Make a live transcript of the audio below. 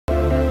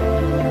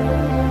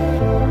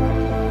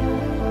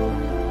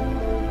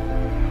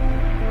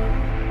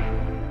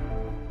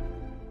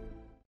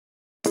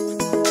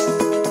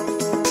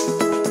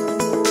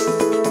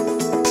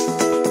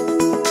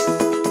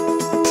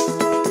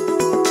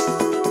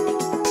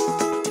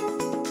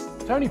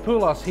Tony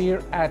Poulos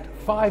here at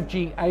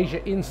 5G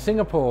Asia in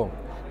Singapore.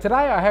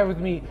 Today I have with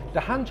me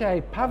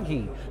Dhananjay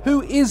Pavgi,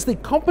 who is the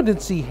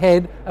Competency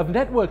Head of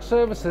Network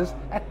Services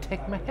at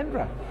Tech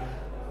Mahindra.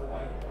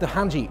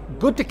 Dhananjay,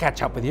 good to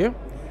catch up with you.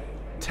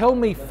 Tell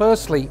me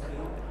firstly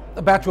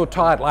about your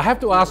title. I have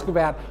to ask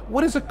about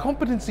what is a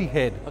Competency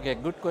Head? Okay,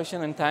 good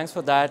question and thanks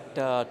for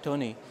that,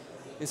 Tony.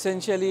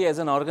 Essentially, as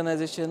an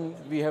organization,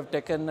 we have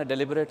taken a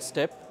deliberate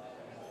step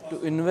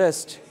to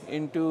invest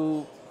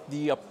into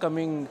the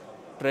upcoming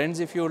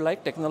trends, if you would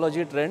like,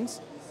 technology trends,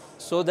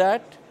 so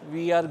that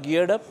we are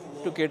geared up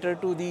to cater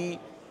to the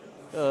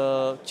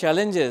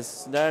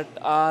challenges that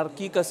our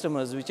key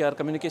customers, which are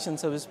communication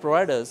service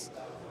providers,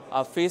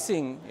 are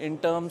facing in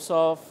terms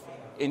of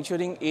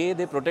ensuring A,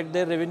 they protect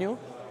their revenue,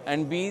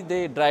 and B,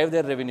 they drive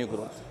their revenue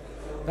growth.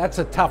 That's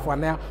a tough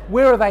one. Now,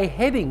 where are they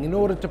heading in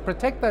order to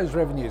protect those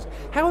revenues?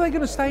 How are they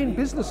going to stay in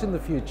business in the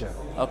future?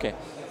 Okay,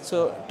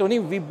 so Tony,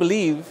 we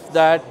believe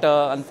that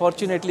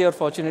unfortunately or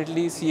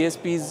fortunately,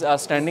 CSPs are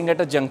standing at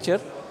a juncture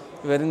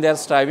wherein they are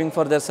striving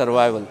for their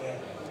survival.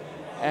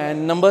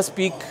 And numbers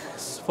speak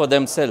for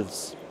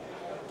themselves.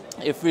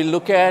 If we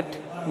look at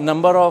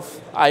number of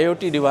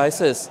IoT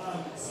devices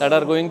that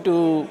are going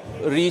to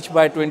reach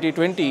by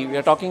 2020, we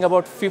are talking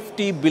about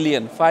 50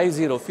 billion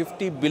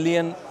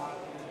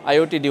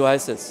IoT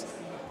devices.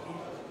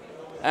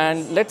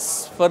 And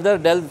let's further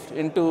delve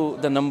into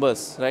the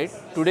numbers, right?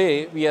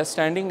 Today, we are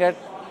standing at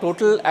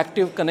total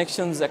active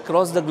connections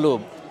across the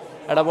globe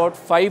at about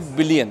 5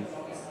 billion,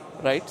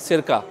 right,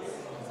 circa.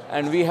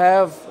 And we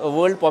have a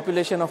world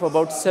population of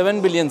about 7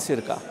 billion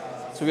circa.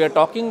 So we are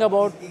talking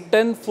about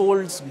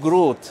 10-fold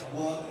growth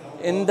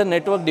in the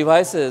network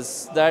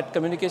devices that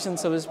communication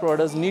service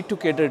providers need to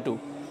cater to.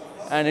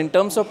 And in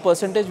terms of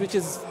percentage, which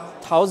is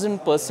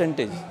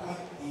 1000%.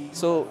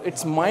 So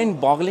it's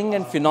mind-boggling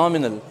and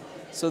phenomenal.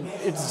 So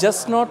it's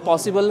just not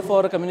possible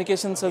for a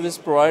communication service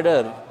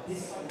provider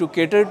to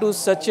cater to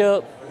such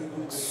a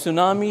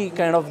tsunami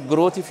kind of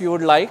growth, if you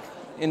would like,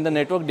 in the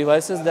network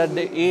devices that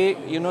they,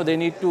 they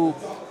need to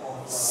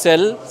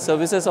sell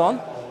services on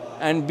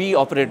and B,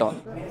 operate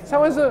on.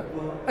 So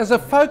as a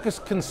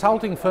focused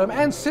consulting firm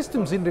and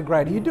systems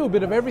integrator, you do a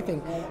bit of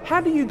everything.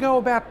 How do you go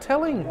about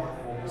telling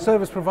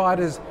service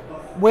providers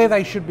where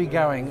they should be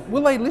going?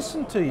 Will they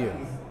listen to you?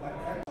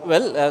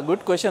 Well,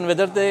 good question.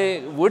 Whether they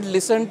would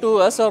listen to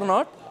us or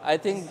not, I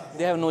think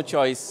they have no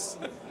choice.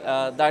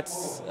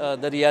 That's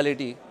the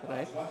reality,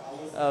 right?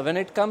 When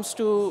it comes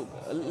to,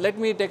 let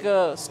me take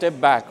a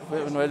step back.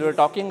 When we're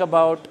talking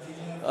about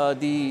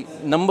the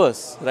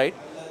numbers, right?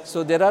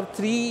 So there are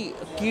three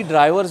key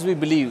drivers, we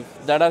believe,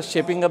 that are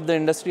shaping up the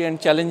industry and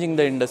challenging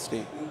the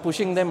industry,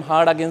 pushing them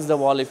hard against the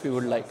wall, if you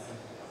would like.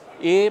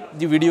 A,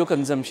 the video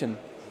consumption,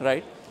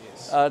 right?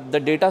 The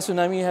data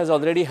tsunami has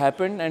already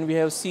happened and we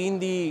have seen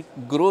the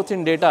growth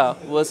in data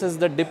versus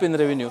the dip in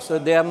revenue. So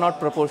they are not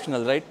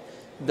proportional, right?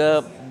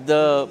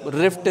 The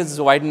rift is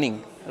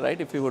widening, right,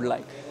 if you would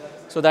like.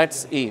 So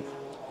that's A.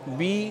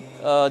 B,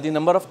 the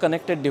number of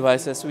connected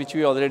devices, which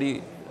we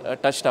already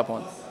touched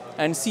upon.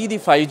 And C, the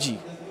 5G.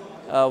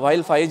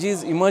 While 5G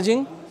is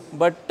emerging,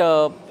 but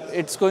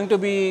it's going to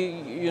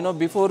be,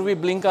 before we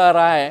blink our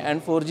eye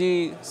and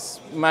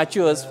 4G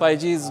matures,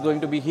 5G is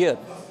going to be here.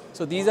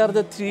 So these are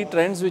the three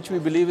trends which we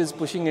believe is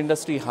pushing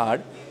industry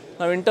hard.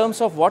 Now in terms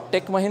of what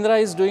Tech Mahindra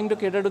is doing to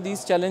cater to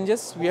these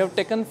challenges, we have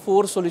taken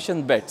 4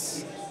 solution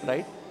bets,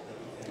 right?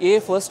 A,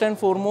 first and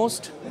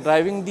foremost,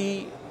 driving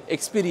the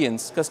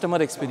experience,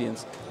 customer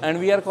experience, and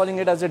we are calling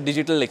it as a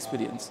digital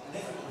experience.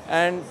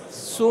 And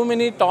so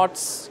many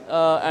thoughts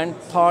and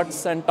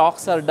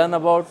talks are done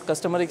about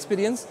customer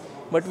experience,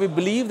 but we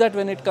believe that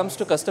when it comes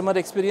to customer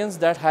experience,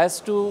 that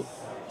has to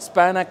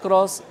span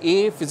across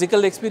A,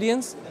 physical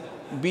experience,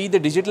 B, the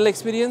digital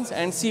experience,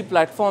 and C,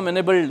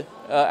 platform-enabled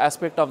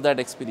aspect of that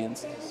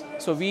experience.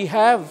 So we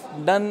have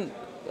done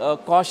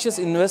cautious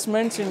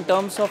investments in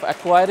terms of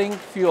acquiring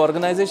few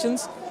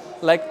organizations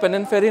like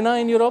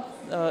Pininfarina in Europe,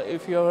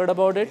 if you have heard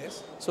about it.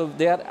 Yes. So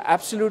they are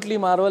absolutely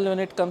marvel when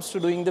it comes to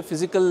doing the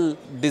physical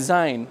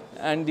design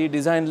and the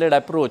design-led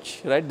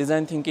approach, right?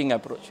 Design thinking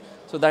approach.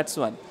 So that's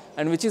one.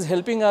 And which is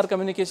helping our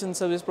communication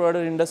service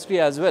provider industry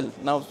as well.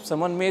 Now,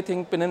 someone may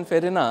think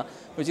Pininfarina,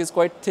 which is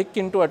quite thick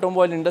into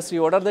automobile industry,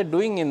 what are they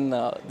doing in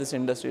this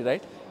industry,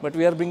 right? But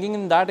we are bringing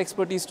in that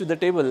expertise to the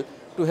table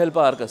to help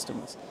our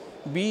customers.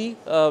 B,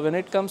 when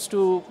it comes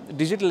to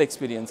digital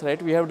experience,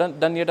 right? We have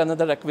done yet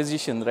another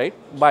acquisition, right?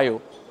 Bio,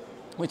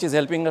 which is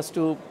helping us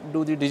to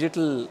do the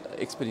digital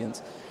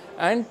experience.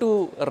 And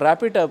to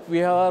wrap it up, we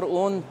have our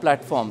own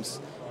platforms,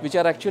 which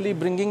are actually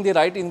bringing the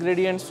right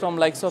ingredients from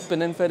likes of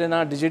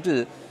Pininfarina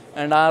Digital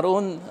and our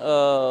own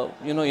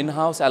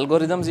in-house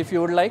algorithms, if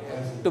you would like,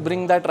 to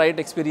bring that right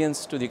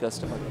experience to the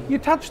customer. You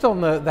touched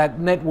on that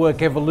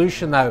network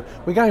evolution though.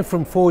 We're going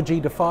from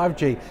 4G to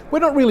 5G. We're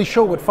not really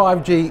sure what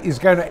 5G is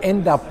going to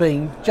end up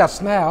being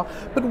just now,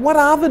 but what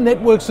are the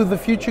networks of the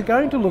future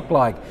going to look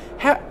like?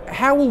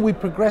 How will we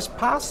progress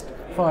past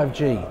 5G?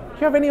 Do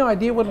you have any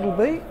idea what it will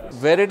be?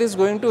 Where it is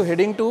going to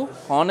heading to,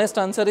 honest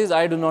answer is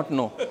I do not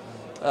know.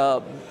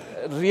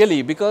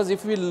 Really, because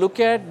if we look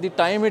at the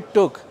time it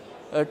took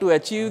to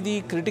achieve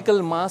the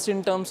critical mass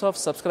in terms of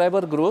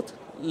subscriber growth,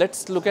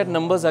 let's look at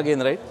numbers again,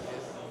 right?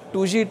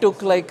 2G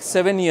took like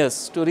 7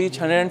 years to reach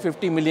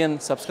 150 million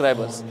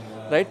subscribers,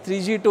 right?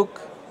 3G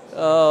took,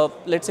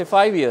 let's say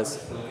 5 years,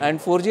 and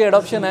 4G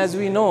adoption, as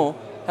we know,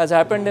 has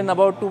happened in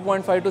about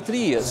 2.5 to 3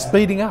 years.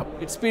 Speeding up.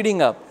 It's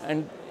speeding up,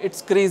 and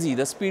it's crazy.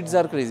 The speeds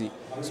are crazy.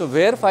 So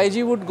where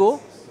 5G would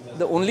go,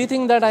 the only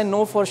thing that I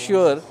know for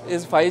sure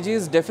is 5G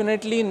is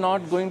definitely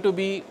not going to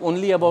be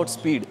only about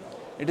speed.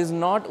 It is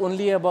not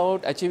only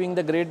about achieving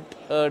the great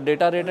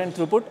data rate and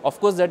throughput. Of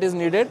course, that is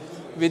needed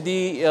with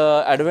the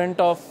advent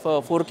of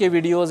 4K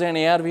videos and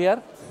AR,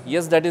 VR.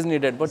 Yes, that is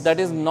needed, but that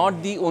is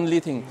not the only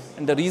thing.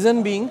 And the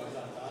reason being,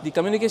 the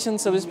communication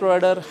service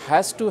provider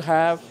has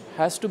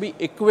to be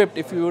equipped,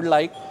 if you would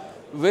like,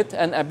 with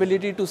an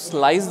ability to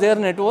slice their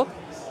network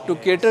to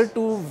cater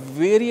to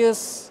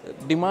various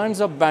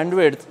demands of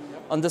bandwidth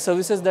on the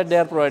services that they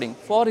are providing.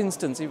 For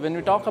instance, when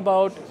we talk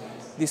about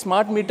the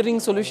smart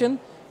metering solution,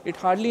 it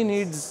hardly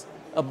needs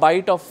a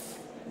byte of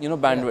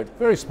bandwidth. Yeah,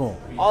 very small.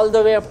 All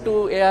the way up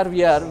to AR,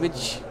 VR,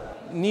 which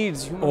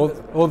needs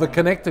or the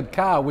connected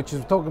car, which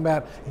is talking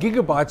about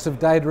gigabytes of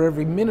data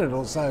every minute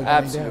or so.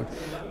 Absolutely.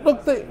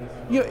 Look,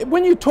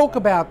 when you're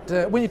talking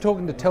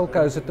to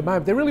telcos at the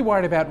moment, they're really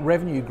worried about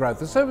revenue growth.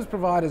 The service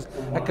providers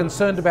are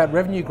concerned about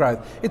revenue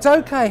growth. It's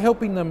okay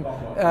helping them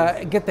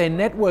get their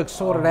network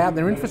sorted out,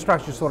 their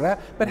infrastructure sorted out,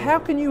 but how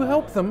can you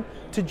help them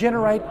to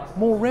generate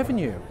more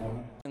revenue?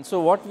 And so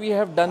what we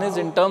have done is,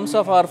 in terms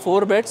of our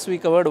 4 bets, we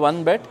covered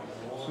 1 bet.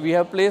 We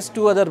have placed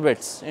 2 other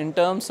bets in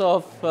terms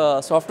of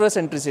software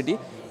centricity,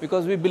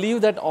 because we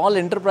believe that all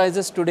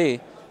enterprises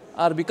today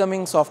are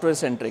becoming software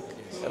centric,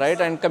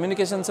 right? And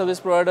communication service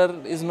provider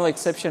is no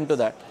exception to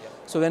that.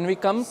 So when we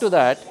come to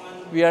that,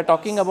 we are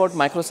talking about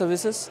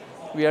microservices,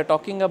 we are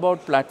talking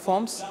about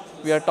platforms,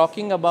 we are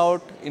talking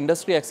about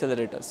industry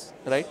accelerators,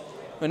 right?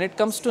 When it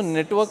comes to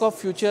network of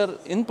future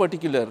in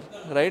particular,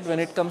 right? When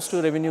it comes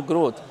to revenue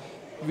growth,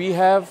 we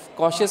have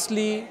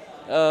cautiously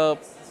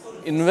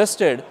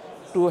invested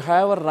to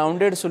have a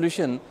rounded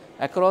solution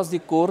across the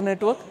core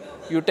network.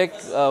 You take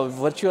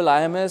virtual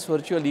IMS,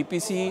 virtual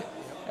EPC,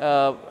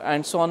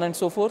 and so on and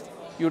so forth.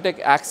 You take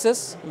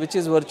access, which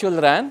is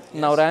virtual RAN.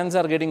 Now RANs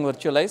are getting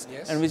virtualized,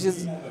 yes, and which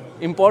is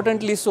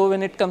importantly so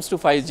when it comes to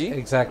 5G.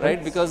 Exactly.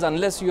 Right? Because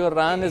unless your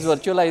RAN is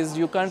virtualized,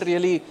 you can't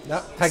really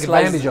take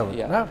advantage of it.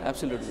 Yeah, no.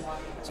 Absolutely.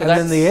 So and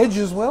then the edge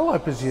as well, I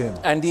presume.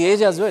 And the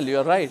edge as well,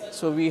 you're right.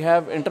 So we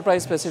have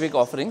enterprise-specific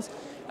offerings.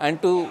 And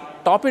to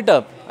top it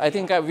up, I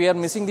think we are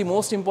missing the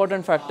most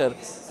important factor,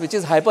 which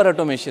is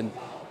hyper-automation.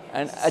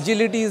 And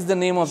agility is the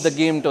name of the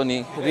game,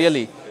 Tony,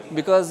 really.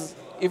 Because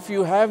if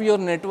you have your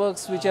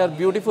networks which are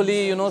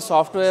beautifully,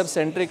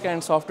 software-centric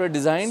and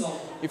software-designed,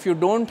 if you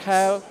don't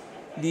have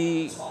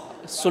the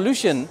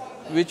solution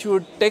which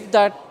would take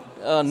that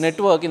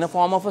network in a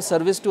form of a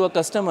service to a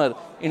customer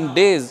in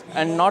days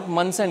and not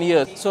months and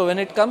years. So when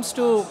it comes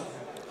to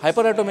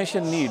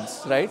hyper-automation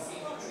needs, right?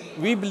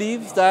 We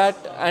believe that,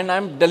 and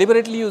I'm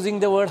deliberately using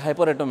the word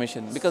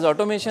hyper-automation, because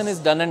automation is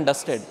done and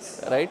dusted,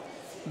 right?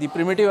 The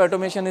primitive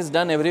automation is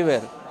done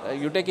everywhere.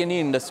 You take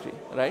any industry,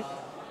 right?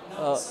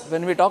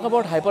 When we talk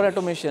about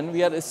hyper-automation,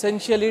 we are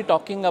essentially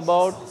talking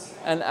about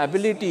an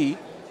ability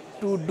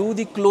to do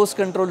the closed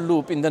control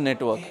loop in the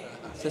network,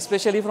 so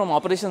especially from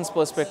operations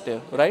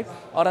perspective, right?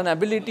 Or an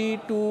ability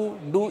to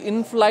do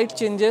in-flight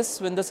changes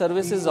when the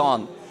service is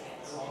on,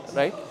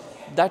 right?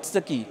 That's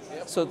the key.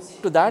 So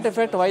to that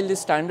effect, while the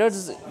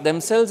standards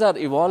themselves are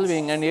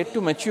evolving and yet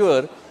to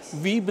mature,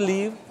 we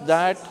believe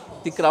that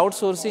the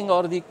crowdsourcing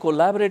or the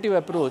collaborative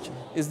approach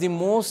is the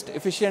most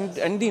efficient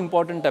and the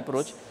important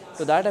approach.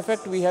 To that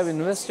effect, we have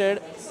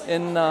invested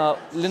in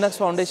Linux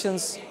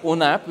Foundation's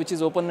own app, which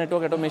is Open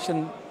Network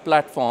Automation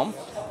Platform,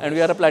 and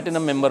we are a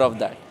platinum member of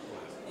that.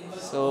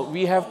 So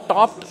we have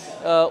topped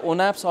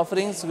ONAP's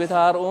offerings with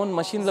our own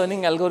machine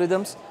learning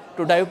algorithms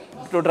to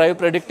drive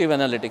predictive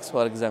analytics,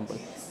 for example.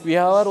 We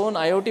have our own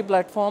IoT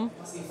platform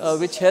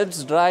which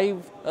helps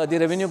drive the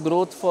revenue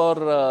growth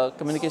for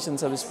communication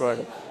service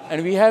provider.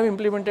 And we have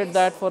implemented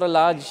that for a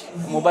large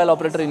mobile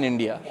operator in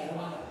India.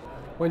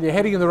 Well, you're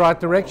heading in the right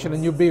direction,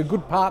 and you'll be a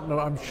good partner,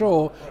 I'm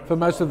sure, for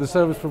most of the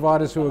service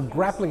providers who are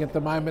grappling at the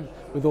moment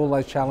with all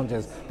those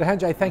challenges.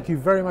 Dhananjay, thank you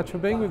very much for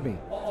being with me.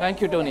 Thank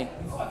you, Tony.